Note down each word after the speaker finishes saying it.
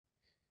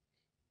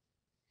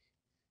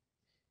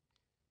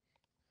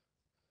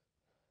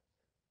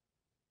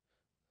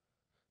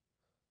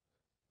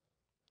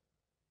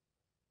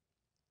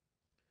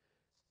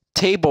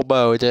table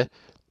mode.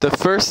 The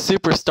first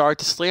superstar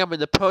to slam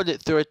an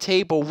opponent through a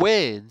table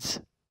wins.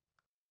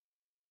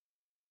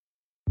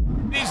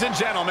 Ladies and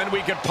gentlemen, we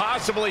could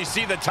possibly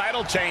see the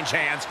title change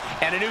hands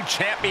and a new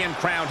champion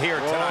crowned here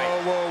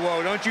tonight.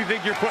 Whoa. Don't you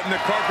think you're putting the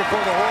cart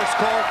before the horse,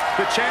 Cole?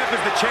 The champ is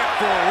the champ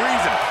for a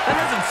reason. That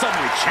doesn't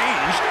suddenly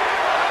change.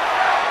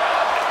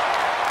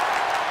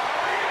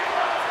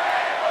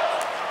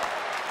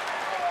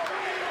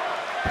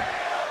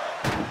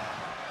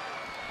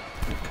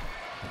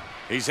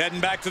 He's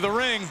heading back to the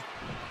ring.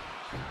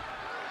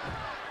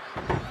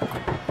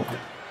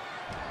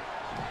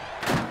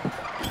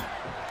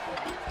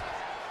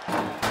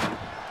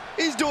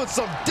 He's doing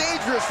some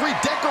dangerous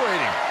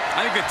redecorating.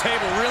 I think the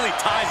table really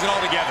ties it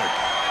all together.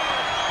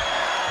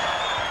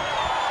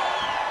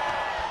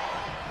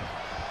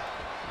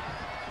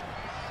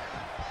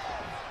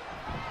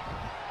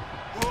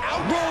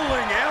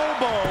 Rolling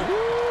elbow.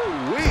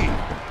 Woo-wee.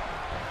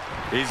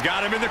 He's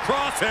got him in the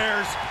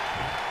crosshairs.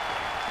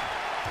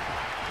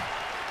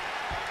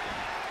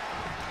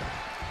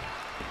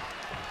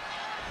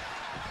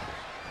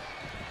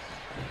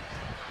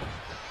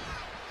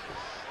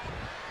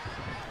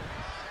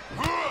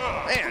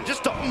 Man,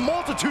 just a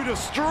multitude of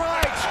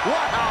strikes.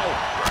 Wow.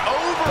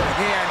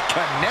 Overhand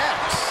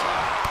connects.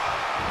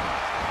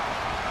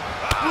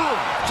 Ooh,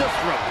 just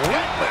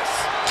relentless.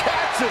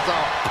 Catches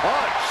a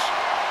punch.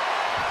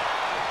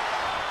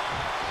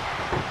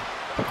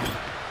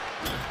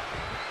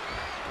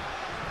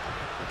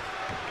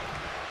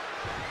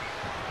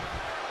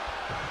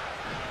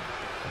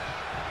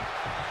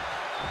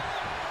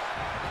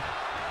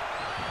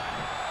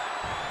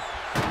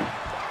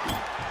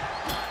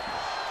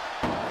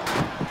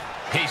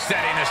 He's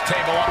setting this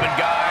table up, and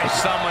guys,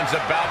 someone's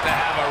about to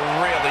have a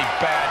really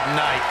bad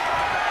night.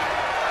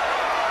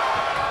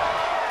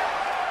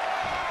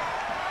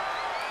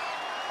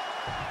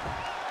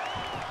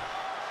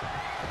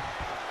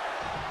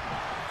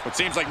 It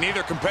seems like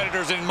neither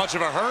competitor's in much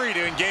of a hurry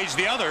to engage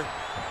the other.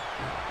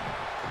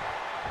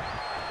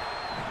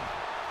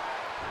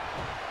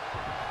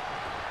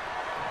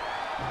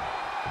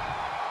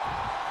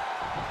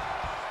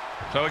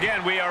 So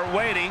again, we are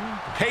waiting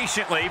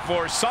patiently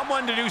for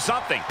someone to do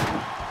something.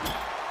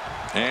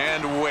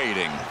 And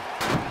waiting.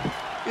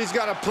 He's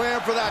got a plan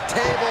for that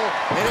table,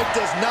 and it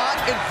does not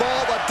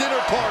involve a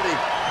dinner party.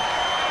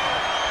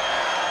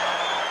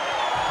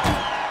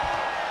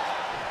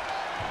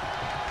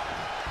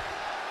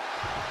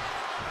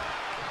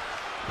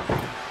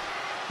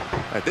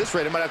 At this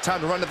rate, I might have time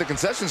to run to the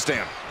concession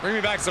stand. Bring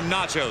me back some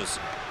nachos.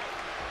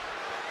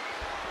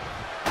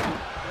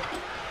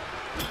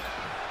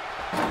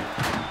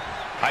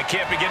 I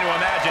can't begin to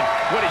imagine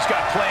what he's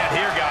got planned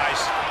here,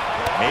 guys.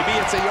 Maybe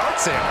it's a yard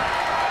sale.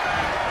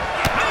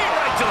 Knee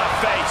right to the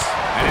face.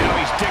 And now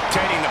he's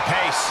dictating the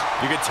pace.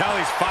 You can tell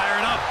he's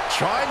firing up.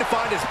 Trying to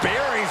find his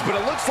bearings, but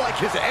it looks like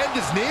his end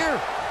is near.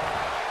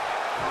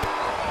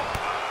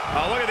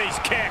 Oh, look at these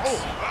kicks.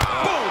 Oh.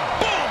 Boom,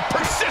 boom,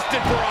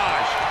 persistent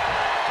barrage.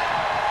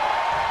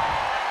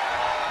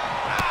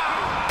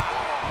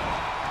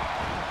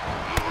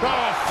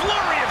 Oh,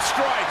 flurry of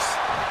strikes.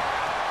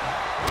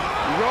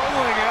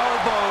 Rolling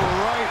elbow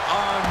right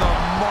on the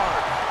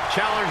mark.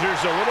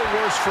 Challenger's a little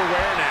worse for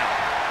wear now.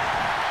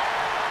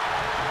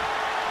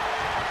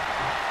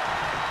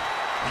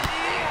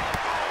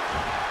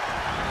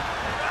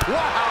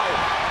 Wow!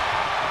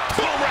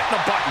 Boom, right in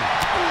the button.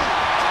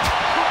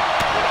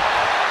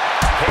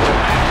 Cage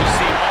matches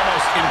seem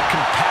almost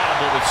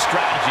incompatible with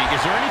strategy.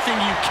 Is there anything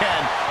you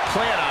can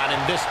plan on in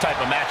this type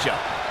of matchup?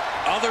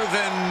 Other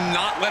than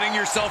not letting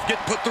yourself get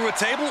put through a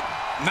table?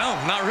 No,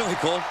 not really,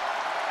 Cole.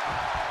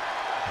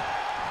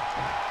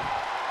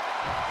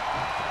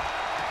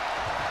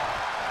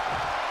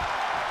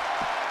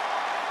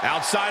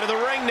 Outside of the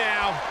ring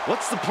now.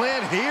 What's the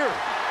plan here?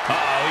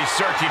 Uh-oh, he's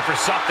searching for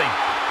something.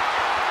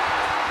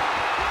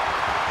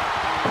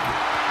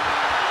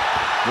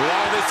 With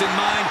all this in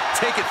mind,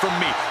 take it from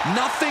me.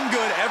 Nothing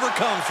good ever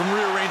comes from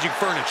rearranging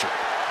furniture.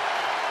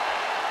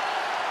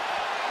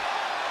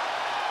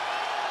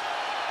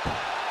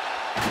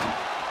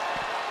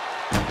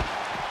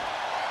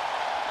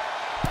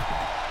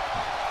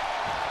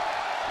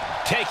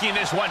 Taking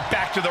this one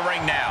back to the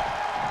ring now.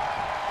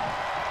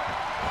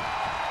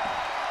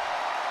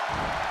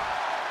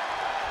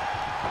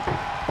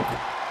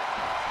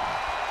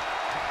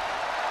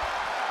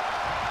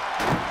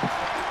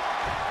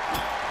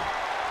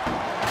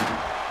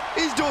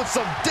 He's doing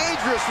some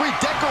dangerous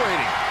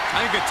redecorating.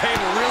 I think the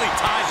table really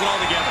ties it all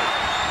together.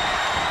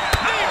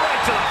 Knee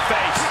right to the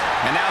face.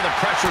 And now the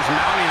pressure's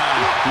mounting on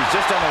him. He's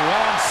just on the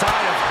wrong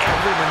side of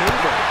every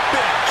maneuver.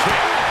 Big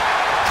kick.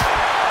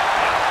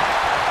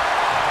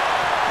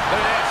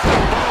 Look at this.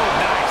 Boom,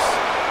 nice.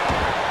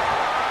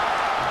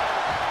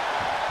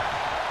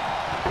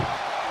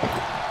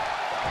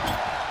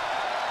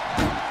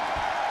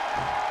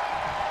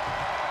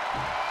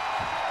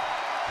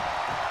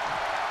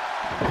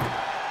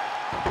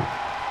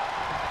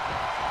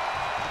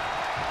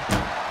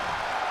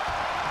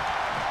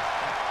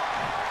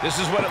 This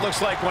is what it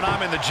looks like when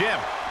I'm in the gym.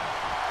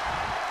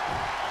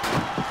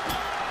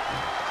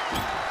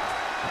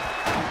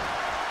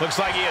 Looks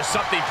like he has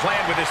something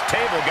planned with his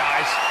table,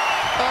 guys.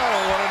 I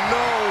don't want to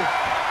know.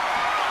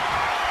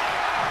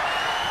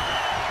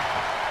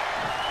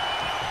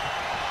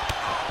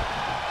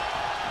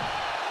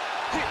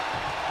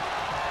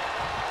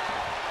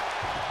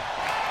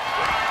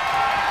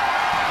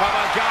 Oh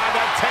my God,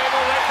 that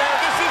table right there.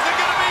 This isn't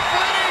going to be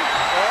pretty.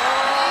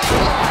 Oh,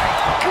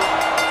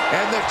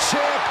 and the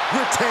champ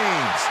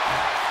retains.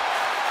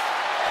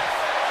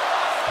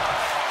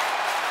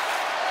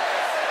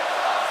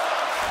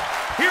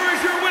 Here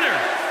is your winner,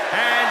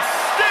 and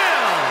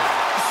still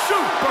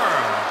Super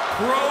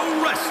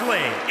Pro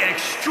Wrestling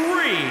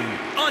Extreme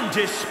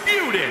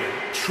Undisputed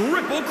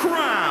Triple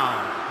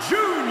Crown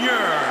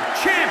Junior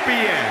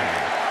Champion,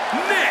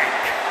 Nick.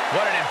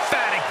 What an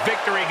emphatic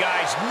victory,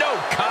 guys. No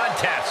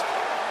contest.